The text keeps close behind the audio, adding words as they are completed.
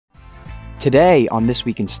Today on This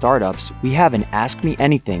Week in Startups, we have an Ask Me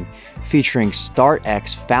Anything featuring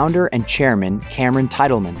StartX founder and chairman Cameron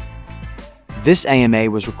Teitelman. This AMA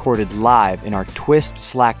was recorded live in our Twist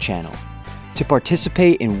Slack channel. To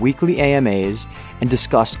participate in weekly AMAs and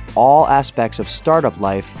discuss all aspects of startup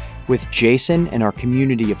life with Jason and our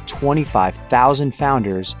community of 25,000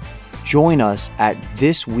 founders, join us at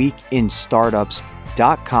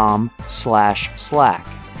thisweekinstartups.com/Slack.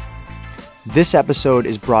 This episode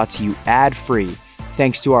is brought to you ad-free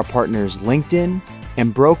thanks to our partners LinkedIn,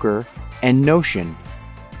 Embroker, and Notion.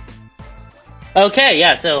 Okay,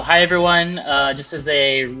 yeah, so hi everyone. Just as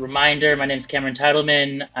a reminder, my name is Cameron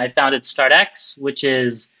Teitelman. I founded StartX, which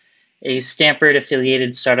is a Stanford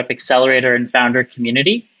affiliated startup accelerator and founder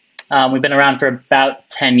community. We've been around for about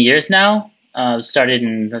 10 years now. Started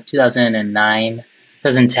in 2009,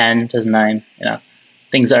 2010, 2009,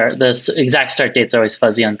 the exact start dates are always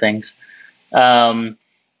fuzzy on things.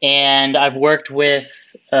 And I've worked with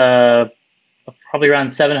probably around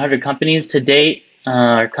 700 companies to date.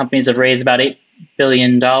 Our companies have raised about $8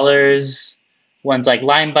 billion. Ones like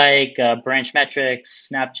Limebike,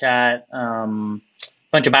 Branchmetrics, Snapchat, a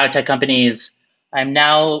bunch of biotech companies. I'm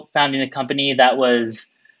now founding a company that was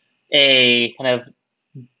a kind of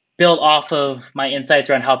built off of my insights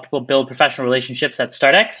around how people build professional relationships at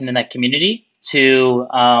StartX and in that community to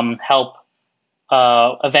help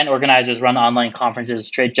event organizers run online conferences,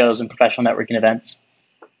 trade shows, and professional networking events.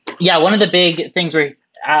 Yeah, one of the big things a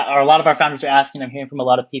lot of our founders are asking, I'm hearing from a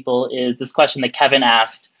lot of people, is this question that Kevin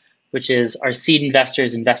asked, which is, are seed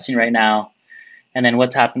investors investing right now? And then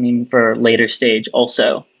what's happening for later stage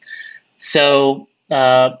also? So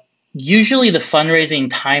usually the fundraising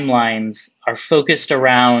timelines are focused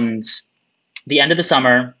around the end of the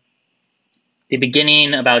summer, the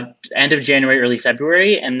beginning about end of January, early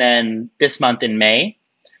February, and then this month in May.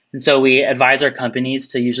 And so we advise our companies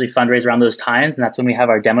to usually fundraise around those times, and that's when we have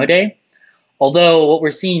our demo day. Although what we're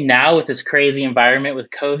seeing now with this crazy environment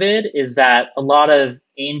with COVID is that a lot of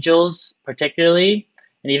angels particularly,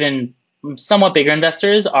 and even somewhat bigger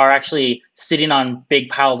investors, are actually sitting on big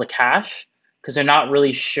piles of cash because they're not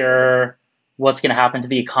really sure what's going to happen to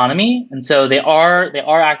the economy. And so they are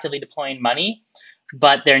actively deploying money,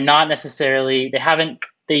 but they're not necessarily,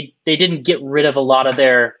 they didn't get rid of a lot of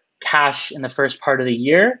their cash in the first part of the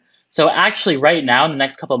year. So actually right now, in the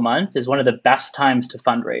next couple of months, is one of the best times to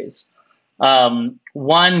fundraise.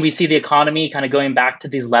 One, we see the economy kind of going back to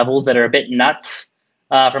these levels that are a bit nuts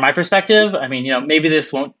from my perspective. I mean, maybe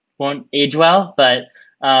this won't age well, but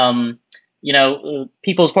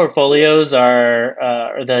people's portfolios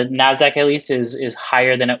are, or the NASDAQ at least is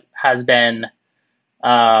higher than it has been.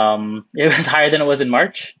 It was higher than it was in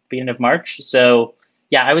March, beginning of March. So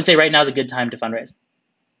yeah, I would say right now is a good time to fundraise.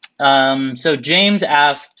 So James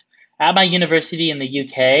asked, at my university in the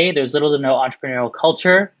UK, there's little to no entrepreneurial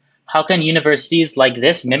culture. How can universities like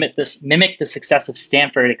this mimic the success of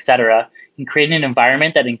Stanford, et cetera, and create an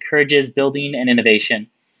environment that encourages building and innovation?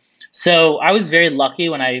 So I was very lucky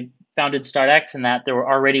when I founded StartX in that there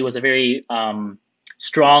already was a very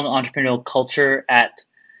strong entrepreneurial culture at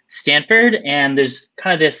Stanford. And there's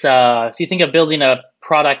kind of this, if you think of building a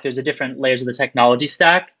product, there's a different layers of the technology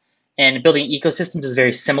stack, and building ecosystems is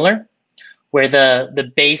very similar, where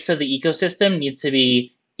the base of the ecosystem needs to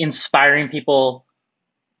be inspiring people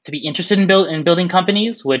to be interested in building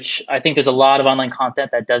companies, which I think there's a lot of online content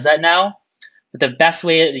that does that now. But the best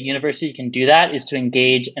way that the university can do that is to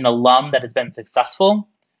engage an alum that has been successful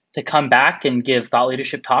to come back and give thought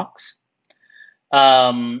leadership talks.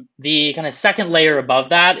 The kind of second layer above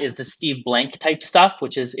that is the Steve Blank type stuff,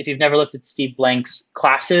 which is, if you've never looked at Steve Blank's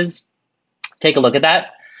classes, take a look at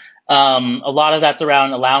that. A lot of that's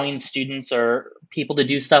around allowing students or people to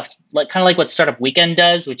do stuff kind of like what Startup Weekend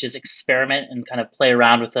does, which is experiment and kind of play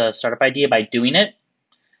around with a startup idea by doing it.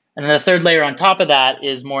 And then the third layer on top of that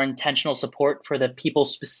is more intentional support for the people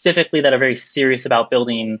specifically that are very serious about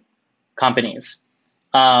building companies.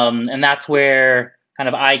 And that's where kind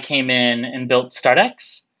of I came in and built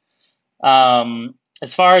StartX.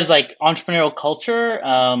 As far as like entrepreneurial culture,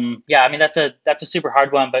 yeah, I mean, that's a super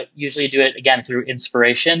hard one, but usually do it again through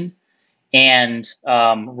inspiration and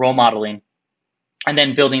role modeling, and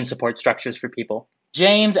then building support structures for people.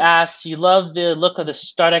 James asked, you love the look of the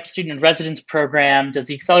StartX student in residence program. Does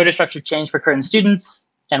the accelerator structure change for current students?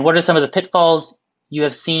 And what are some of the pitfalls you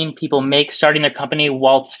have seen people make starting their company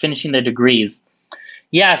whilst finishing their degrees?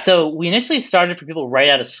 Yeah, so we initially started for people right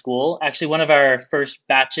out of school. Actually, one of our first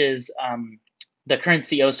batches, the current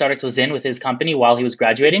CEO of StartX was in with his company while he was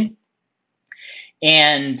graduating.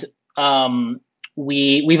 And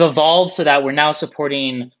we've evolved so that we're now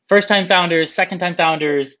supporting first-time founders, second-time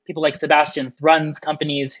founders, people like Sebastian runs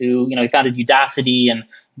companies who, he founded Udacity and a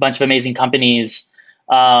bunch of amazing companies.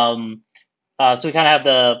 So we kind of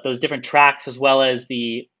have those different tracks, as well as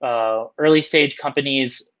the early stage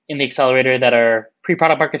companies in the accelerator that are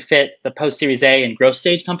pre-product market fit, the post-Series A and growth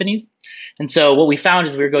stage companies. And so what we found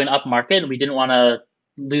is we were going up market and we didn't want to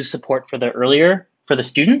lose support for the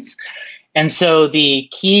students. And so the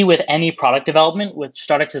key with any product development, which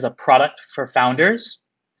StartX is a product for founders,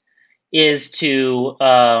 is to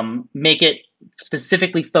make it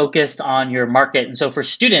specifically focused on your market. And so for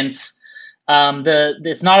students,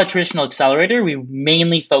 it's not a traditional accelerator. We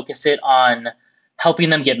mainly focus it on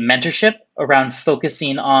helping them get mentorship around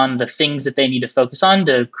focusing on the things that they need to focus on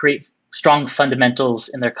to create strong fundamentals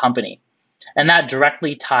in their company. And that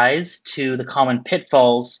directly ties to the common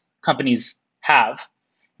pitfalls companies have.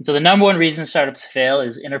 And so the number one reason startups fail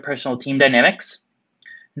is interpersonal team dynamics.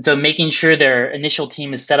 And so making sure their initial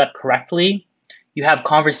team is set up correctly. You have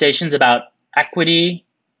conversations about equity,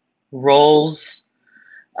 roles,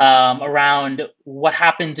 around what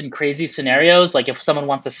happens in crazy scenarios. Like if someone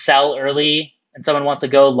wants to sell early and someone wants to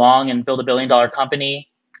go long and build $1 billion company,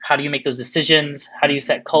 how do you make those decisions? How do you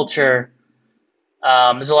set culture?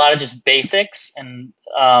 There's a lot of just basics, and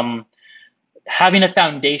having a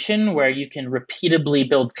foundation where you can repeatably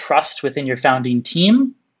build trust within your founding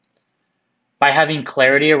team by having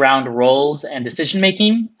clarity around roles and decision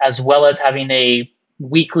making, as well as having a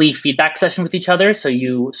weekly feedback session with each other. So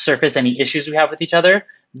you surface any issues we have with each other.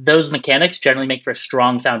 Those mechanics generally make for a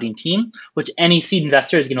strong founding team, which any seed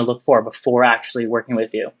investor is going to look for before actually working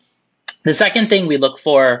with you. The second thing we look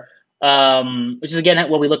for, which is again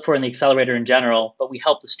what we look for in the accelerator in general, but we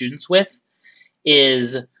help the students with,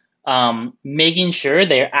 is making sure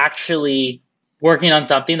they're actually working on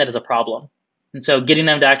something that is a problem. And so getting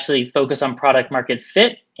them to actually focus on product market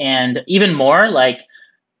fit, and even more like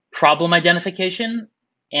problem identification,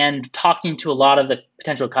 and talking to a lot of the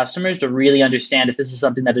potential customers to really understand if this is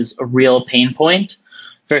something that is a real pain point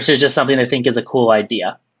versus just something they think is a cool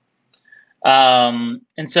idea. And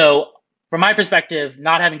so from my perspective,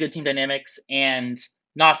 not having good team dynamics and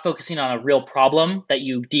not focusing on a real problem that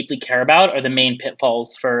you deeply care about are the main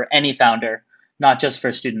pitfalls for any founder, not just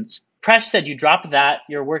for students. Presh said you dropped that.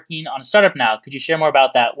 You're working on a startup now. Could you share more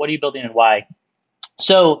about that? What are you building and why?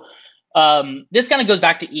 So this kind of goes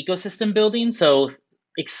back to ecosystem building. So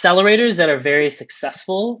accelerators that are very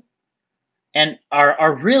successful and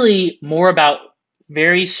are really more about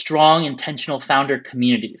very strong intentional founder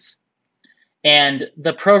communities. And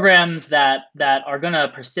the programs that are going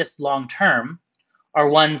to persist long term are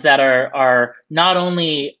ones that are not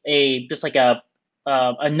only a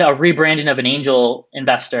rebranding of an angel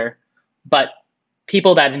investor, but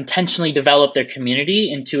people that intentionally develop their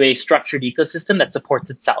community into a structured ecosystem that supports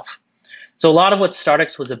itself. So a lot of what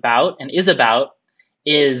StartX was about and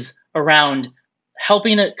is around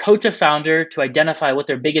helping coach a founder to identify what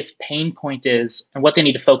their biggest pain point is and what they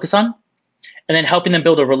need to focus on, and then helping them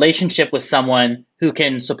build a relationship with someone who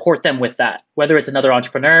can support them with that, whether it's another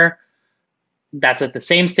entrepreneur that's at the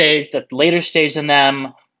same stage, at the later stage than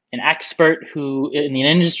them, an expert who in the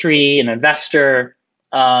industry, an investor,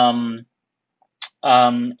 and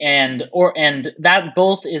that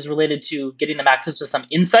both is related to getting them access to some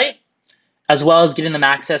insight, as well as getting them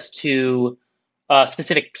access to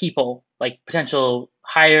specific people, like potential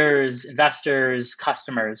hires, investors,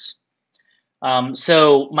 customers.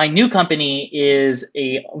 So my new company is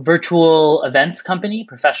a virtual events company,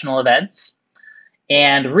 professional events.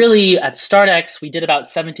 And really at StartX, we did about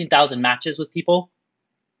 17,000 matches with people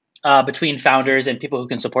between founders and people who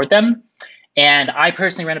can support them. And I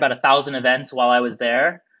personally ran about 1,000 events while I was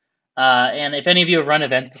there. And if any of you have run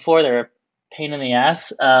events before, they're a pain in the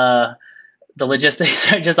ass. The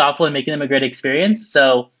logistics are just awful and making them a great experience.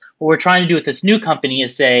 So what we're trying to do with this new company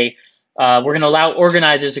is say, we're going to allow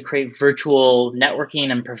organizers to create virtual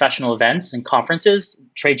networking and professional events and conferences,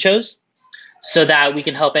 trade shows, so that we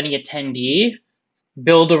can help any attendee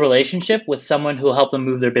build a relationship with someone who will help them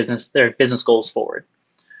move their business goals forward.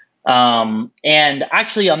 And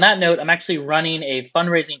actually on that note, I'm actually running a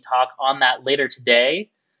fundraising talk on that later today.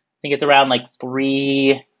 I think it's around like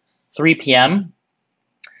 3 p.m.,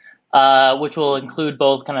 which will include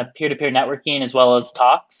both kind of peer-to-peer networking as well as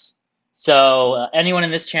talks. So anyone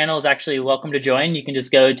in this channel is actually welcome to join. You can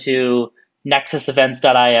just go to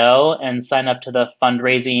nexusevents.io and sign up to the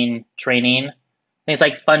fundraising training. I think it's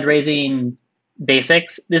like fundraising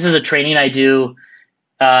basics. This is a training I do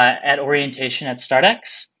at orientation at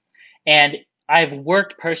StartX. And I've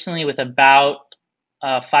worked personally with about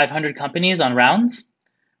 500 companies on rounds.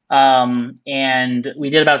 And we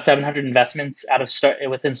did about 700 investments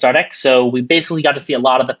within StartX. So we basically got to see a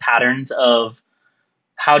lot of the patterns of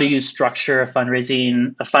how do you structure a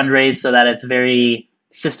fundraise so that it's very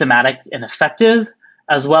systematic and effective,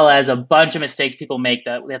 as well as a bunch of mistakes people make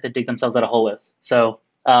that they have to dig themselves out of hole with. So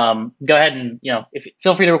go ahead and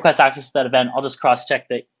feel free to request access to that event. I'll just cross-check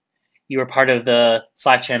that you were part of the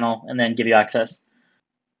Slack channel and then give you access.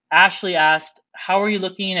 Ashley asked, how are you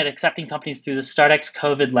looking at accepting companies through the StartX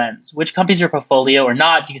COVID lens? Which companies in your portfolio or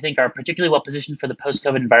not do you think are particularly well positioned for the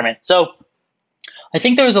post-COVID environment? So I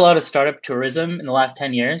think there was a lot of startup tourism in the last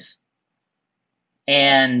 10 years.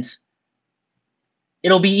 And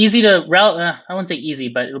it'll be easy to, I wouldn't say easy,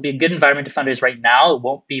 but it'll be a good environment to fundraise right now. It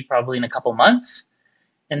won't be probably in a couple months.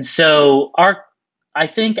 And so I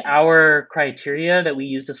think our criteria that we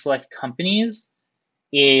use to select companies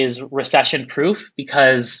is recession proof,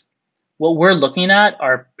 because what we're looking at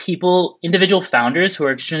are individual founders who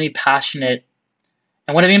are extremely passionate.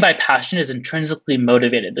 And what I mean by passionate is intrinsically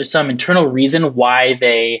motivated. There's some internal reason why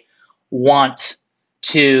they want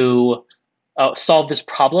to solve this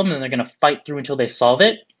problem, and they're going to fight through until they solve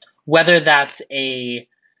it. Whether that's we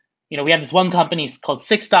have this one company called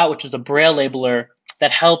 6 which is a Braille labeler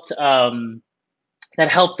that helped older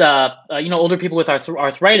people with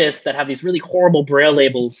arthritis that have these really horrible Braille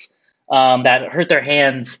labels that hurt their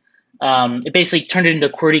hands. It basically turned it into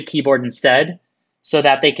a QWERTY keyboard instead, so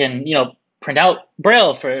that they can print out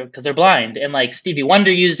Braille because they're blind. And like Stevie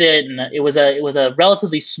Wonder used it, and it was a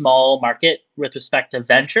relatively small market with respect to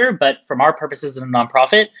venture, but from our purposes as a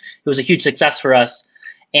nonprofit, it was a huge success for us.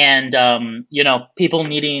 And people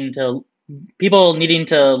needing to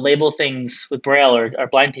label things with Braille or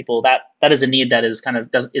blind people, that is a need that is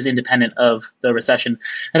independent of the recession.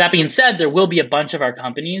 And that being said, there will be a bunch of our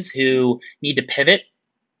companies who need to pivot.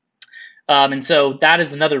 And so that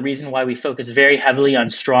is another reason why we focus very heavily on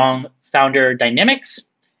strong founder dynamics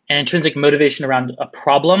and intrinsic motivation around a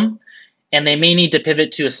problem. And they may need to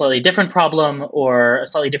pivot to a slightly different problem or a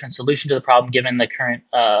slightly different solution to the problem given the current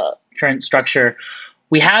structure.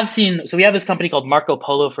 We have this company called Marco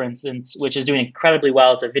Polo, for instance, which is doing incredibly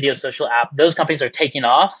well. It's a video social app. Those companies are taking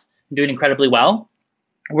off and doing incredibly well,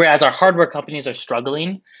 whereas our hardware companies are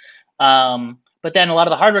struggling. But then a lot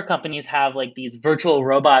of the hardware companies have like these virtual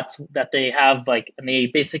robots that they have, and they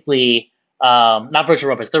basically, not virtual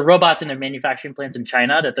robots, they're robots in their manufacturing plants in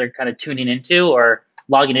China that they're kind of tuning into or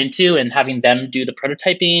logging into and having them do the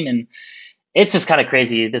prototyping. And it's just kind of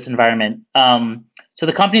crazy, this environment. So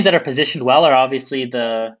the companies that are positioned well are obviously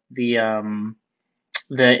the ones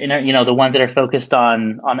that are focused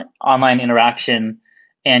on online interaction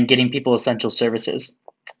and getting people essential services.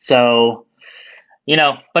 So,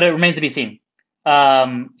 but it remains to be seen.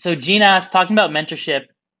 So Gene asked, talking about mentorship,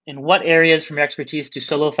 in what areas from your expertise do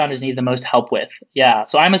solo founders need the most help with? Yeah,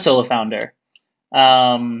 so I'm a solo founder.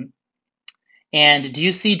 And do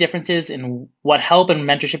you see differences in what help and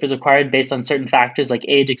mentorship is required based on certain factors like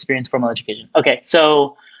age, experience, formal education? Okay,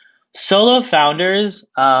 so solo founders,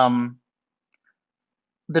 the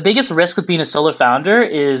biggest risk with being a solo founder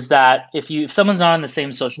is that if someone's not on the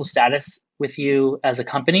same social status with you as a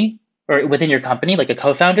company or within your company, like a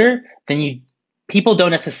co-founder, then people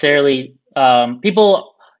don't necessarily,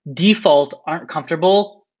 people default aren't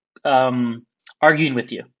comfortable arguing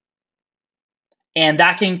with you. And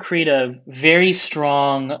that can create a very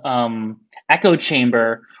strong echo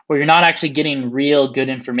chamber where you're not actually getting real good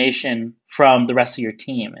information from the rest of your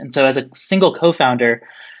team. And so as a single co-founder,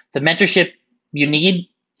 the mentorship you need,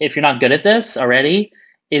 if you're not good at this already,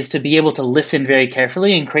 is to be able to listen very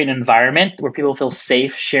carefully and create an environment where people feel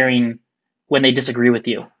safe sharing when they disagree with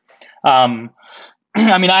you.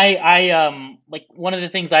 I mean, like one of the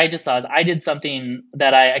things I just saw is I did something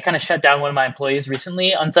that I kind of shut down one of my employees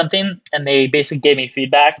recently on something, and they basically gave me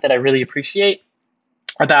feedback that I really appreciate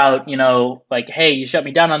about, like, hey, you shut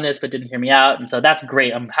me down on this, but didn't hear me out. And so that's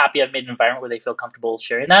great. I'm happy I've made an environment where they feel comfortable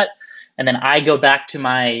sharing that. And then I go back to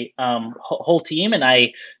my whole team and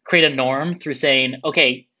I create a norm through saying,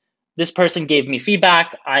 okay, this person gave me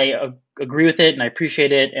feedback. I agree with it and I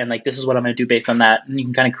appreciate it. And like, this is what I'm going to do based on that. And you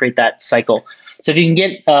can kind of create that cycle. So if you can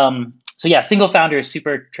get, single founder is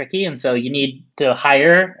super tricky. And so you need to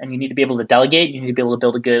hire and you need to be able to delegate. You need to be able to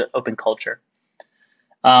build a good open culture.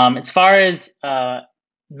 As far as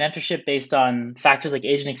mentorship based on factors like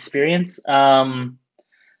age and experience, I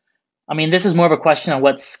mean, this is more of a question on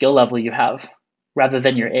what skill level you have rather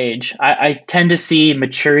than your age. I tend to see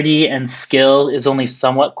maturity and skill is only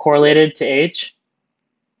somewhat correlated to age.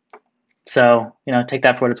 So, take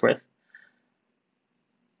that for what it's worth.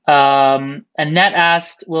 Annette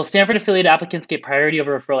asked, will Stanford affiliated applicants get priority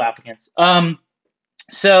over referral applicants?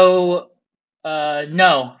 So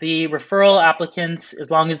No, the referral applicants,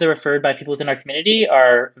 as long as they're referred by people within our community,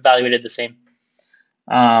 are evaluated the same.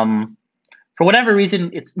 Um, for whatever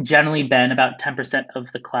reason, it's generally been about 10%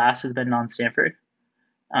 of the class has been non-Stanford.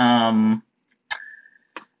 Um,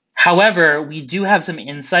 However, we do have some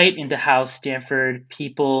insight into how Stanford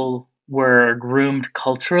people were groomed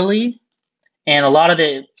culturally. And a lot of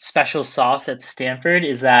the special sauce at Stanford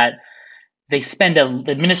is that the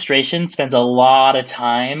administration spends a lot of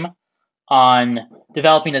time on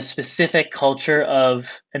developing a specific culture of,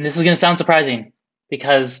 and this is going to sound surprising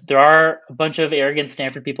because there are a bunch of arrogant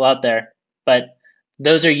Stanford people out there, but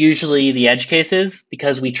those are usually the edge cases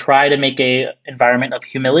because we try to make a environment of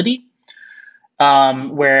humility,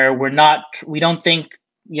 where we don't think,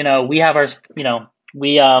 we have our,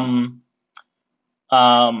 we,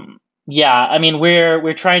 yeah, I mean,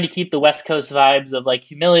 we're trying to keep the West Coast vibes of like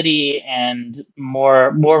humility and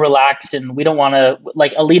more relaxed, and we don't want to,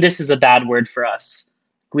 like, elitist is a bad word for us.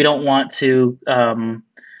 We don't want to.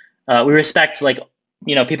 We respect, like,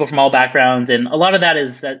 people from all backgrounds, and a lot of that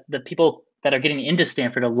is that the people that are getting into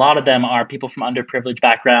Stanford, a lot of them are people from underprivileged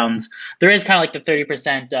backgrounds. There is kind of like the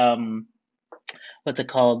 30%. What's it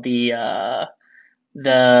called? The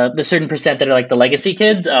certain percent that are like the legacy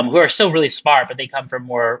kids, who are still really smart, but they come from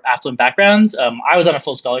more affluent backgrounds. I was on a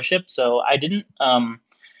full scholarship, so I didn't. But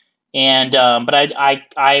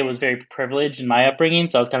I was very privileged in my upbringing,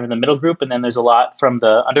 so I was kind of in the middle group. And then there's a lot from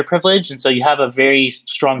the underprivileged, and so you have a very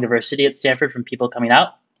strong diversity at Stanford from people coming out.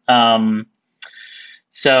 Anyway,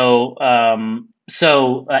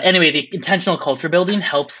 the intentional culture building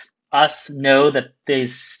helps us know that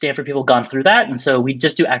these Stanford people gone through that. And so we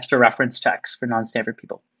just do extra reference checks for non-Stanford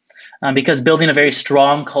people, because building a very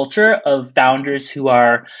strong culture of founders who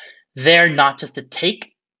are there not just to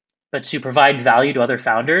take, but to provide value to other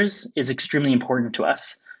founders is extremely important to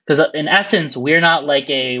us. Because in essence, we're not like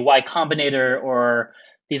a Y Combinator or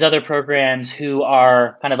these other programs who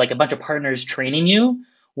are kind of like a bunch of partners training you.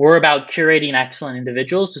 We're about curating excellent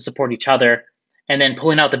individuals to support each other and then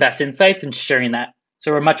pulling out the best insights and sharing that.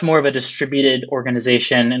 So we're much more of a distributed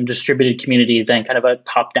organization and distributed community than kind of a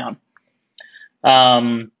top-down.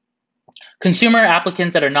 Consumer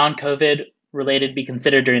applicants that are non-COVID related be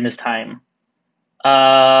considered during this time.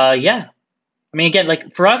 Yeah. I mean, again,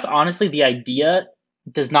 like for us, honestly, the idea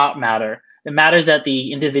does not matter. It matters that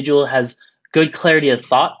the individual has good clarity of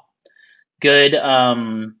thought, good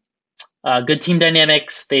team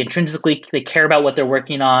dynamics. They care about what they're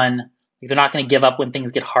working on. They're not going to give up when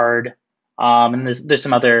things get hard. And there's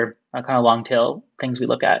some other kind of long tail things we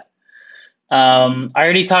look at. I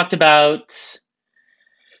already talked about.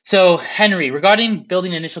 So Henry, regarding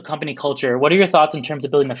building initial company culture, what are your thoughts in terms of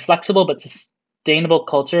building a flexible but sustainable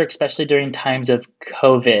culture, especially during times of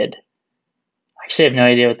COVID? I actually have no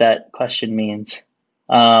idea what that question means.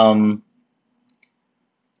 I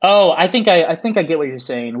think I get what you're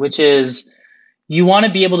saying, which is you want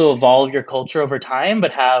to be able to evolve your culture over time,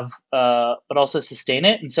 but also sustain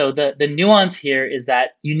it. And so the nuance here is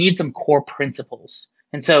that you need some core principles.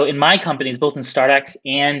 And so in my companies, both in StartX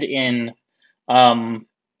and in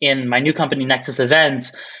my new company, Nexus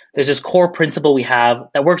Events, there's this core principle we have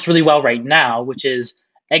that works really well right now, which is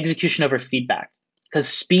execution over feedback, because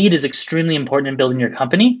speed is extremely important in building your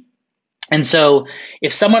company. And so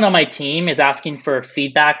if someone on my team is asking for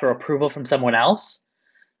feedback or approval from someone else,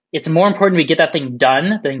 it's more important we get that thing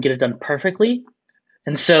done than get it done perfectly.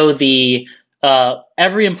 And so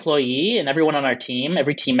every employee and everyone on our team,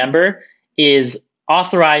 every team member is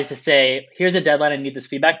authorized to say, here's a deadline I need this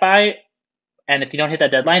feedback by. And if you don't hit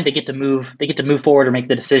that deadline, they get to move forward or make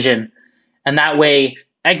the decision. And that way,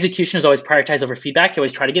 execution is always prioritized over feedback. You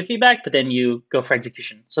always try to give feedback, but then you go for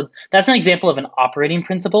execution. So that's an example of an operating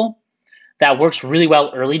principle that works really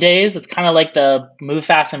well early days. It's kind of like the move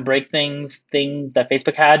fast and break things thing that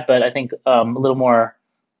Facebook had, but I think a little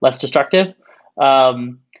less destructive.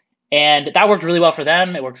 And that worked really well for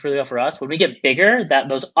them. It works really well for us. When we get bigger,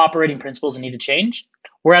 those operating principles need to change.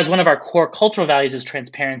 Whereas one of our core cultural values is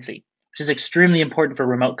transparency, which is extremely important for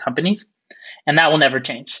remote companies, and that will never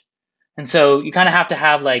change. And so you kind of have to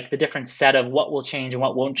have like the different set of what will change and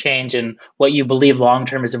what won't change, and what you believe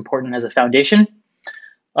long-term is important as a foundation,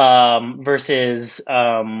 versus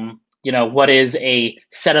what is a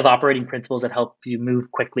set of operating principles that help you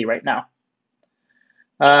move quickly right now.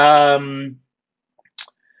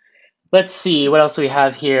 Let's see, what else do we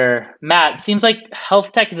have here? Matt, seems like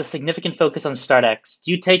health tech is a significant focus on StartX.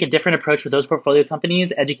 Do you take a different approach with those portfolio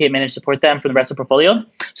companies, educate, manage, support them from the rest of the portfolio?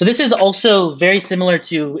 So this is also very similar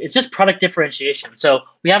to, it's just product differentiation. So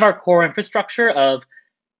we have our core infrastructure of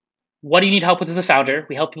what do you need help with as a founder?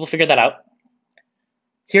 We help people figure that out.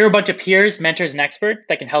 Here are a bunch of peers, mentors, and experts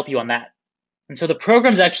that can help you on that. And so the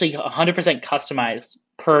program's actually 100% customized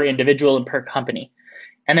per individual and per company.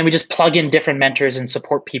 And then we just plug in different mentors and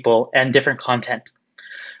support people and different content.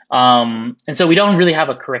 And so we don't really have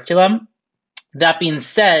a curriculum. That being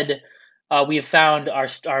said, we have found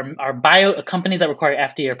our bio companies that require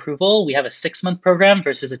FDA approval, we have a 6-month program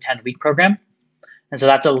versus a 10-week program. And so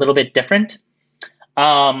that's a little bit different.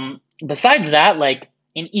 Besides that, like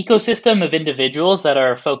an ecosystem of individuals that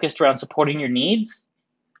are focused around supporting your needs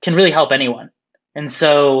can really help anyone. And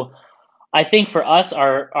so I think for us,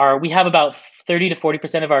 we have about 30 to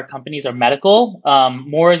 40% of our companies are medical,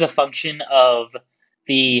 more as a function of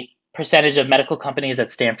the percentage of medical companies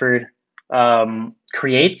that Stanford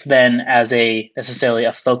creates than as necessarily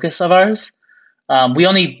a focus of ours.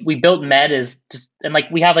 We built med as just, and like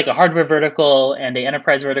we have like a hardware vertical and a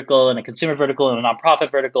enterprise vertical and a consumer vertical and a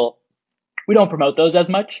nonprofit vertical. We don't promote those as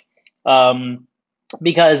much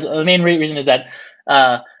because the main reason is that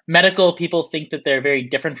medical people think that they're very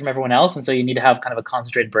different from everyone else, and so you need to have kind of a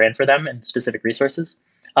concentrated brand for them and specific resources.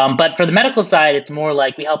 But for the medical side, it's more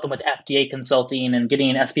like we help them with FDA consulting and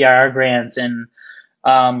getting SBIR grants. And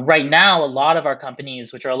right now, a lot of our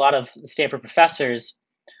companies, which are a lot of Stanford professors,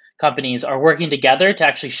 companies are working together to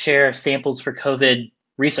actually share samples for COVID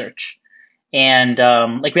research. And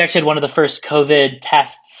like we actually had one of the first COVID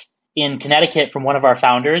tests in Connecticut from one of our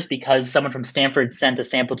founders because someone from Stanford sent a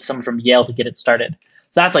sample to someone from Yale to get it started.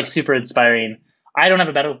 So that's like super inspiring. I don't have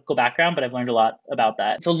a medical background, but I've learned a lot about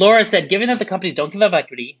that. So Laura said, given that the companies don't give up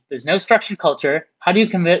equity, there's no structured culture, how do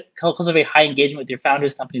you cultivate high engagement with your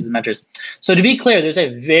founders, companies, and mentors? So to be clear, there's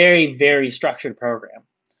a very, very structured program.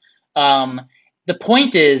 The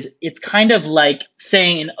point is, it's kind of like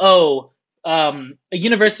saying, a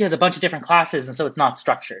university has a bunch of different classes, and so it's not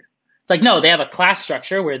structured. It's like, no, they have a class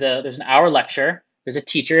structure where there's an hour lecture, there's a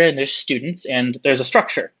teacher, and there's students, and there's a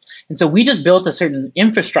structure. And so we just built a certain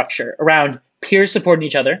infrastructure around peers supporting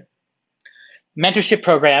each other, mentorship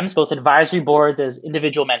programs, both advisory boards as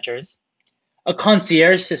individual mentors, a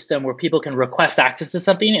concierge system where people can request access to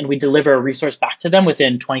something and we deliver a resource back to them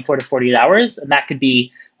within 24 to 48 hours. And that could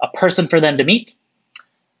be a person for them to meet,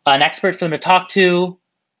 an expert for them to talk to,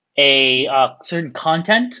 a certain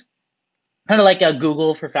content, kind of like a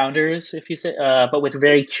Google for founders, if you say, but with a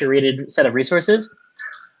very curated set of resources.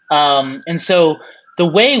 And so the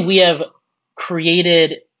way we have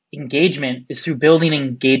created engagement is through building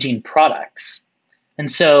engaging products. And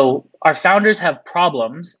so our founders have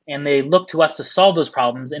problems and they look to us to solve those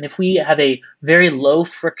problems. And if we have a very low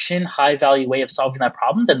friction, high value way of solving that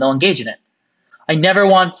problem, then they'll engage in it. I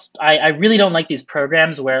really don't like these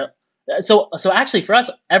programs where, so actually for us,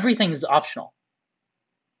 everything is optional.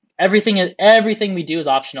 Everything we do is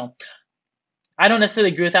optional. I don't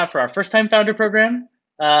necessarily agree with that for our first time founder program.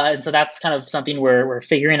 And so that's kind of something we're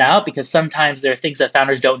figuring out because sometimes there are things that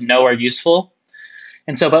founders don't know are useful.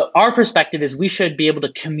 And so, but our perspective is we should be able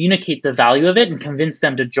to communicate the value of it and convince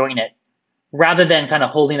them to join it rather than kind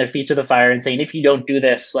of holding their feet to the fire and saying, if you don't do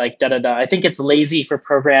this, like da-da-da. I think it's lazy for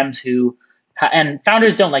programs and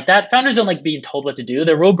founders don't like that. Founders don't like being told what to do.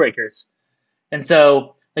 They're rule breakers. And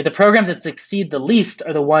so like the programs that succeed the least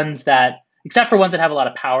are the ones that, except for ones that have a lot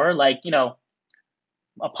of power, like,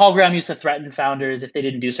 Paul Graham used to threaten founders if they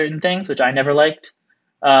didn't do certain things, which I never liked.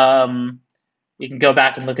 You can go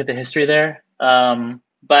back and look at the history there.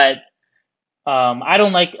 But I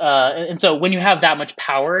don't like, and so when you have that much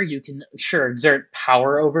power, you can exert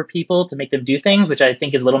power over people to make them do things, which I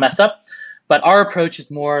think is a little messed up. But our approach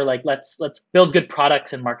is more like, let's build good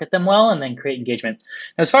products and market them well, and then create engagement.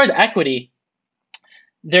 Now, as far as equity,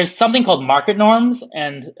 there's something called market norms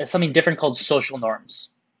and something different called social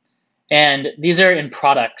norms. And these are in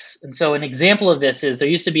products. And so an example of this is there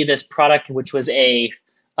used to be this product, which was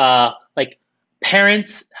like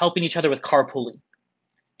parents helping each other with carpooling.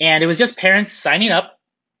 And it was just parents signing up,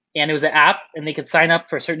 and it was an app, and they could sign up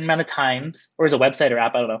for a certain amount of times, or it was a website or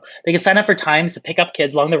app, I don't know. They could sign up for times to pick up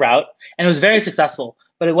kids along the route, and it was very successful,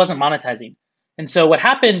 but it wasn't monetizing. And so what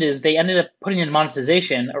happened is they ended up putting in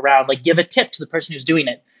monetization around like give a tip to the person who's doing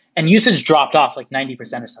it, and usage dropped off like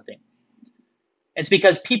 90% or something. It's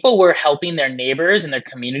because people were helping their neighbors and their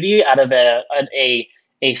community out of a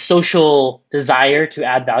social desire to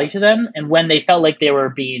add value to them. And when they felt like it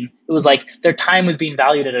was like their time was being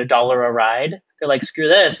valued at $1 a ride, they're like, screw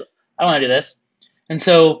this, I don't want to do this. And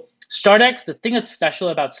so StartX, the thing that's special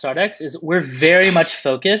about StartX is we're very much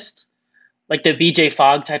focused, like the BJ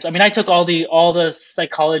Fogg types. I mean, I took all the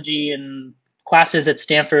psychology and classes at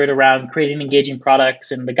Stanford around creating engaging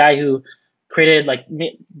products, and the guy who created, like,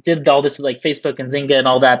 did all this, like Facebook and Zynga and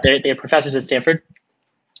all that, they're professors at Stanford.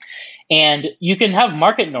 And you can have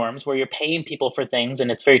market norms where you're paying people for things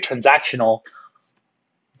and it's very transactional.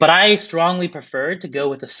 But I strongly prefer to go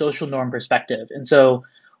with a social norm perspective. And so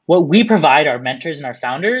what we provide our mentors and our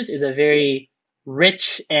founders is a very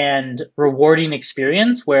rich and rewarding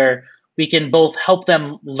experience where we can both help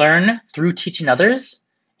them learn through teaching others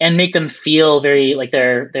and make them feel very like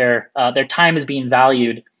their time is being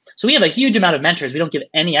valued. So we have a huge amount of mentors we don't give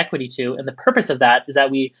any equity to, and the purpose of that is that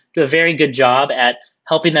we do a very good job at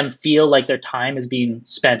helping them feel like their time is being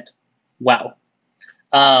spent well.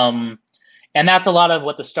 And that's a lot of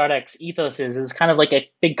what the StartX ethos is kind of like a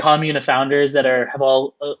big commune of founders that have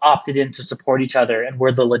all opted in to support each other, and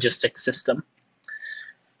we're the logistics system.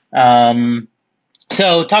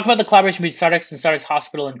 So talk about the collaboration between StartX and StartX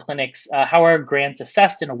Hospital and clinics. How are grants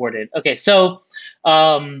assessed and awarded? Okay, so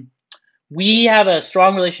we have a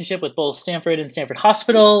strong relationship with both Stanford and Stanford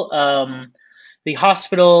Hospital. The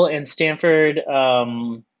hospital and Stanford,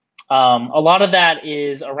 a lot of that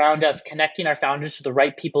is around us connecting our founders to the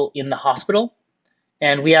right people in the hospital.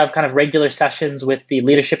 And we have kind of regular sessions with the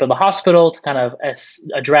leadership of the hospital to kind of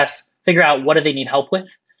figure out what do they need help with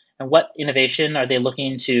and what innovation are they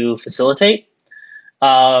looking to facilitate.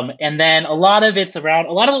 And then a lot of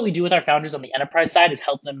what we do with our founders on the enterprise side is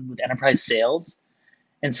help them with enterprise sales.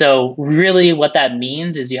 And so really what that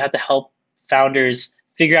means is you have to help founders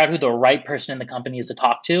figure out who the right person in the company is to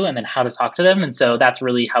talk to and then how to talk to them. And so that's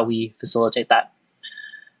really how we facilitate that.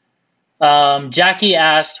 Jackie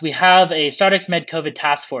asked, we have a StartX Med COVID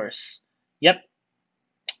task force. Yep.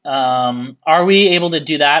 Are we able to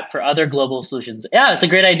do that for other global solutions? Yeah, it's a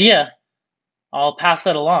great idea. I'll pass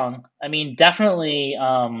that along. I mean, definitely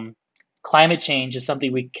climate change is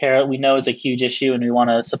something we know is a huge issue and we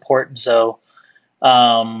want to support. And so,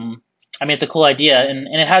 I mean, it's a cool idea, and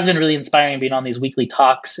it has been really inspiring being on these weekly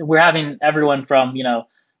talks. We're having everyone from,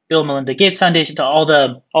 Bill and Melinda Gates Foundation to all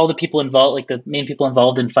the people involved, like the main people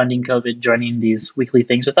involved in funding COVID, joining these weekly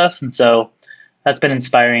things with us. And so that's been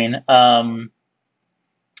inspiring.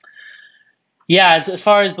 Yeah, as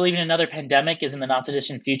far as believing another pandemic is in the not so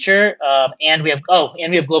distant future, and we have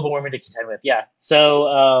global warming to contend with. Yeah,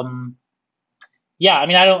 so yeah,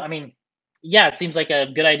 I mean, yeah, it seems like a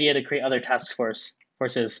good idea to create other task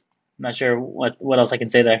forces. I'm not sure what else I can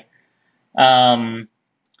say there.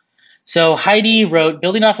 So Heidi wrote,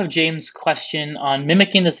 building off of James' question on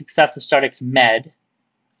mimicking the success of StartX Med,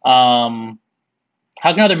 how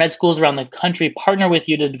can other med schools around the country partner with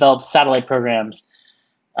you to develop satellite programs?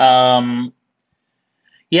 Yeah,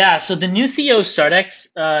 so the new CEO of StartX,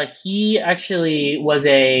 he actually was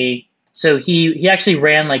he actually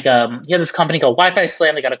ran he had this company called Wi-Fi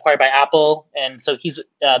Slam that got acquired by Apple, and so he's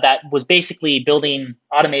that was basically building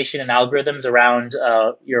automation and algorithms around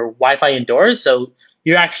your Wi-Fi indoors. So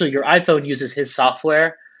your iPhone uses his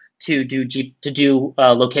software to do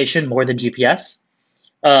location more than GPS.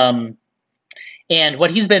 And what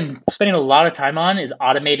he's been spending a lot of time on is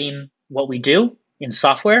automating what we do in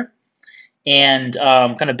software and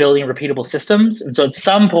kind of building repeatable systems. And so at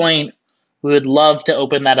some point, we would love to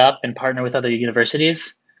open that up and partner with other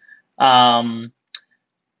universities. But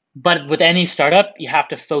with any startup, you have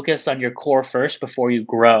to focus on your core first before you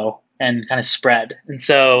grow and kind of spread. And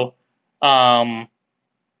so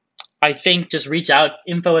I think just reach out,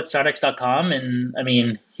 info@startx.com. And I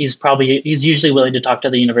mean, he's usually willing to talk to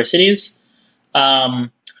the universities.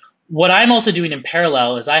 What I'm also doing in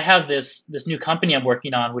parallel is I have this new company I'm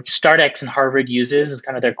working on, which StartX and Harvard uses as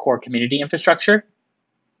kind of their core community infrastructure.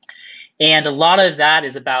 And a lot of that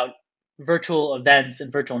is about virtual events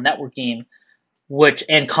and virtual networking,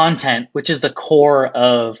 and content, which is the core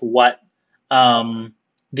of what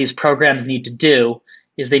these programs need to do.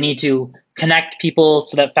 Is they need to connect people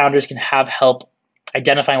so that founders can have help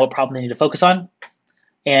identifying what problem they need to focus on,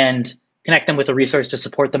 and connect them with a resource to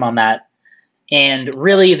support them on that. And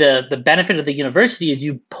really, the benefit of the university is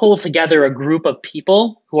you pull together a group of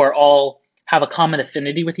people who are all have a common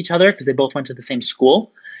affinity with each other because they both went to the same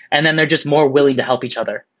school, and then they're just more willing to help each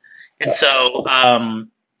other. And so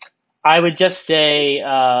I would just say,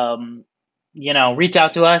 reach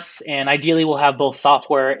out to us, and ideally we'll have both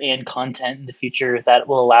software and content in the future that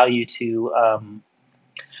will allow you to.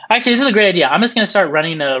 Actually, this is a great idea. I'm just going to start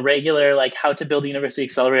running a regular how to build a university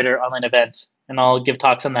accelerator online event, and I'll give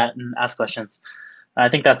talks on that and ask questions. I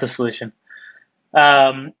think that's the solution.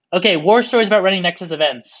 Okay, war stories about running Nexus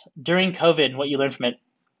events during COVID and what you learned from it.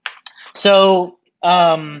 So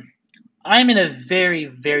I'm in a very,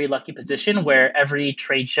 very lucky position where every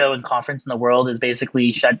trade show and conference in the world is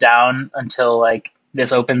basically shut down until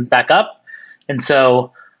this opens back up. And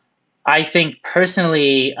so I think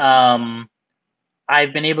personally,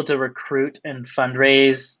 I've been able to recruit and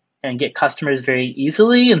fundraise and get customers very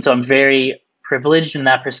easily. And so I'm very privileged in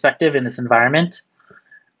that perspective in this environment.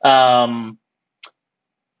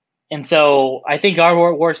 And so I think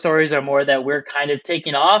our war stories are more that we're kind of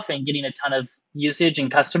taking off and getting a ton of usage and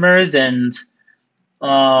customers, and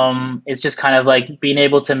it's just kind of like being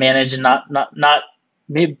able to manage and not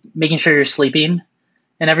making sure you're sleeping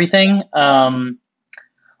and everything.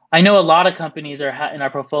 I know a lot of companies are in our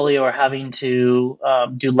portfolio are having to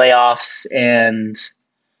do layoffs and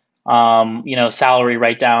salary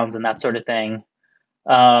write downs and that sort of thing.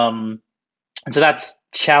 And so that's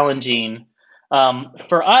challenging.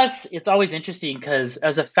 For us, it's always interesting because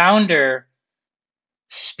as a founder,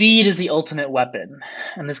 speed is the ultimate weapon.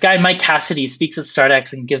 And this guy, Mike Cassidy, speaks at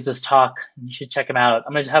StartX and gives this talk. You should check him out.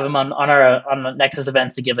 I'm going to have him on Nexus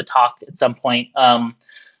Events to give a talk at some point.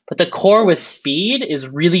 But the core with speed is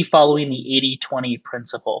really following the 80-20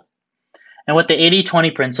 principle. And what the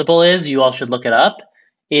 80-20 principle is, you all should look it up,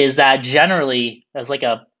 is that generally, as like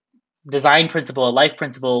a design principle, a life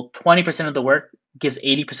principle, 20% of the work gives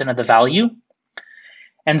 80% of the value.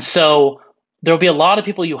 And so there'll be a lot of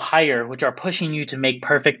people you hire which are pushing you to make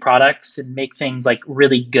perfect products and make things like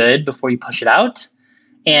really good before you push it out.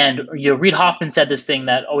 And Reid Hoffman said this thing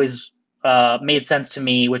that always made sense to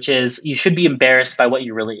me, which is you should be embarrassed by what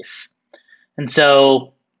you release. And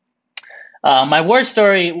so my war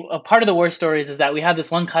story, a part of the war stories is that we had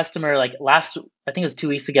this one customer like I think it was 2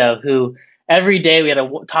 weeks ago, who every day we had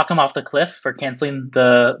to talk him off the cliff for canceling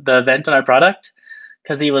the event on our product.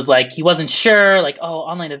 Because he was like, he wasn't sure, like, oh,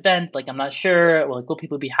 online event, like, I'm not sure, well, like, will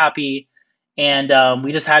people be happy? And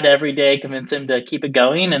we just had to every day convince him to keep it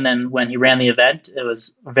going. And then when he ran the event, it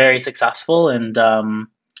was very successful. And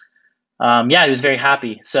yeah, he was very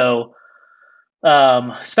happy. So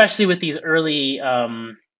especially with these early,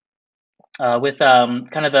 kind of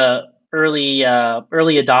the early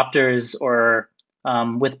adopters, or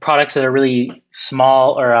with products that are really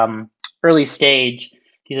small or early stage,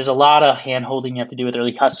 there's a lot of hand holding you have to do with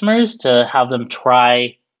early customers to have them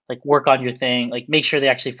try, like, work on your thing, like make sure they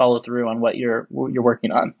actually follow through on what you're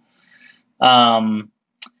working on.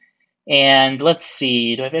 And let's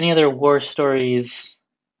see, do I have any other war stories?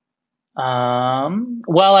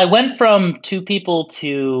 Well, I went from 2 people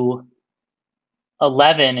to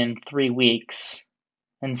 11 in 3 weeks.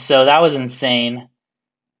 And so that was insane.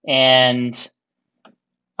 And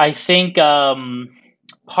I think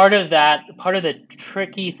part of the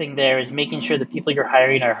tricky thing there is making sure the people you're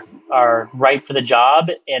hiring are right for the job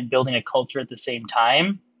and building a culture at the same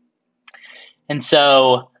time. And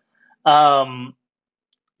so my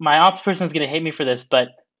ops person is going to hate me for this, but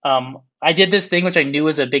I did this thing which I knew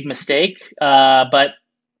was a big mistake, but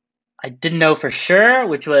I didn't know for sure,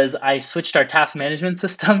 which was I switched our task management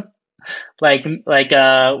system.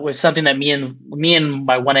 Was something that me and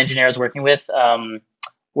my one engineer I was working with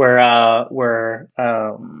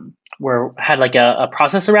had like a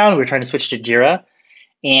process around. We were trying to switch to Jira,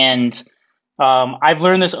 and I've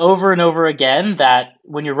learned this over and over again that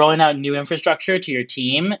when you're rolling out new infrastructure to your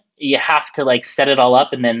team, you have to like set it all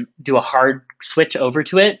up and then do a hard switch over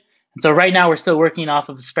to it. And so right now we're still working off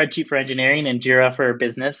of a spreadsheet for engineering and Jira for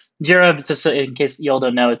business. Jira, just in case you all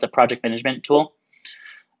don't know, it's a project management tool.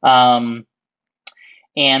 And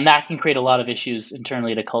that can create a lot of issues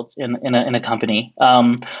internally in a company.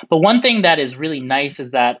 But one thing that is really nice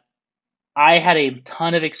is that I had a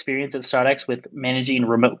ton of experience at StartX with managing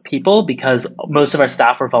remote people because most of our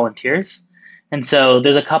staff were volunteers. And so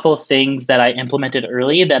there's a couple of things that I implemented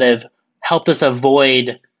early that have helped us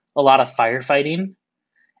avoid a lot of firefighting.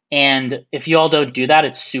 And if you all don't do that,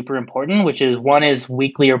 it's super important, which is one is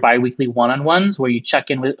weekly or biweekly one-on-ones where you check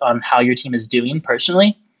in on how your team is doing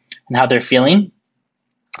personally and how they're feeling,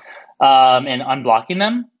 and unblocking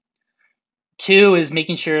them. 2 is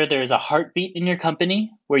making sure there's a heartbeat in your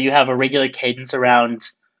company where you have a regular cadence around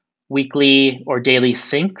weekly or daily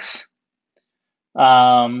syncs.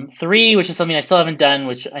 3, which is something I still haven't done,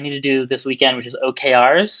 which I need to do this weekend, which is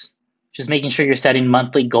OKRs, which is making sure you're setting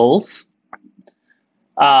monthly goals.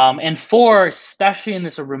 And 4, especially in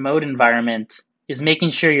this remote environment, is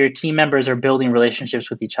making sure your team members are building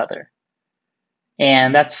relationships with each other.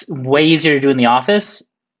 And that's way easier to do in the office.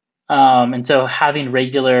 And so having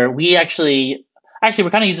regular, we're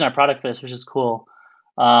kind of using our product for this, which is cool.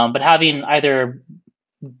 But having either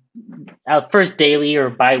first daily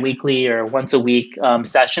or bi-weekly or once a week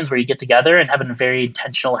sessions where you get together and having a very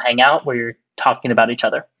intentional hangout where you're talking about each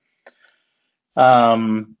other.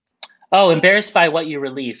 Embarrassed by what you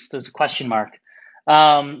release. There's a question mark.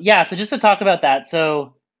 Yeah, so just to talk about that.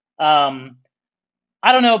 So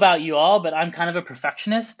I don't know about you all, but I'm kind of a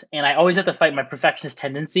perfectionist, and I always have to fight my perfectionist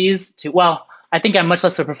tendencies to, well, I think I'm much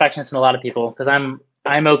less of a perfectionist than a lot of people because I'm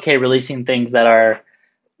okay releasing things that are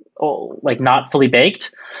like not fully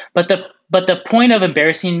baked. But But the point of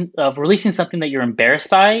releasing something that you're embarrassed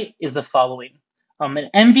by is the following. An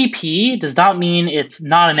MVP does not mean it's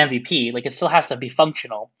not an MVP. Like, it still has to be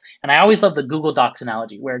functional. And I always love the Google Docs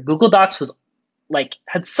analogy, where Google Docs was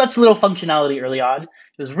had such little functionality early on. It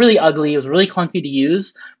was really ugly. It was really clunky to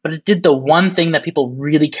use, but it did the one thing that people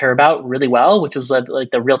really care about really well, which was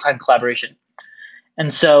like the real-time collaboration.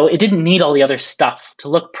 And so it didn't need all the other stuff to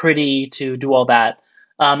look pretty, to do all that.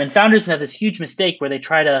 And founders have this huge mistake where they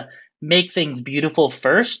try to make things beautiful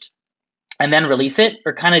first and then release it,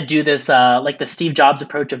 or kind of do this like the Steve Jobs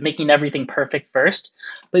approach of making everything perfect first.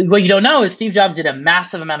 But what you don't know is Steve Jobs did a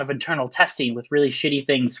massive amount of internal testing with really shitty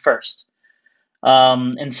things first.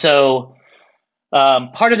 And so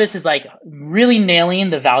part of this is like really nailing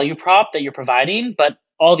the value prop that you're providing, but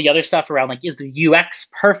all the other stuff around, like, is the UX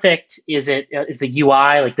perfect? Is the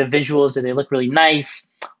UI, like the visuals, do they look really nice?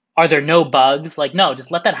 Are there no bugs? Like, no,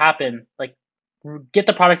 just let that happen. Like, get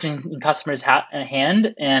the product in customers'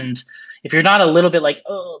 hand. And if you're not a little bit like,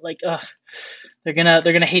 they're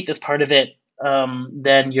gonna hate this part of it,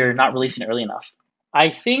 then you're not releasing it early enough. I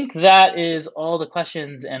think that is all the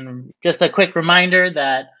questions. And just a quick reminder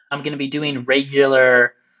that I'm going to be doing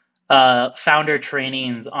regular founder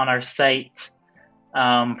trainings on our site,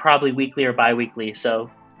 probably weekly or bi-weekly. So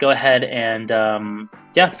go ahead and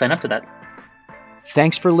sign up to that.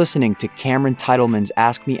 Thanks for listening to Cameron Teitelman's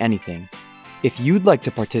Ask Me Anything. If you'd like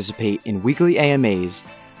to participate in weekly AMAs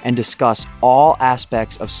and discuss all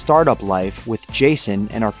aspects of startup life with Jason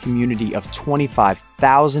and our community of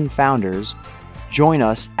 25,000 founders, join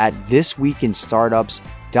us at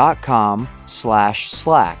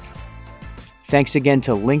thisweekinstartups.com/Slack. Thanks again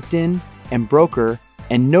to LinkedIn and Broker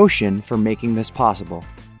and Notion for making this possible.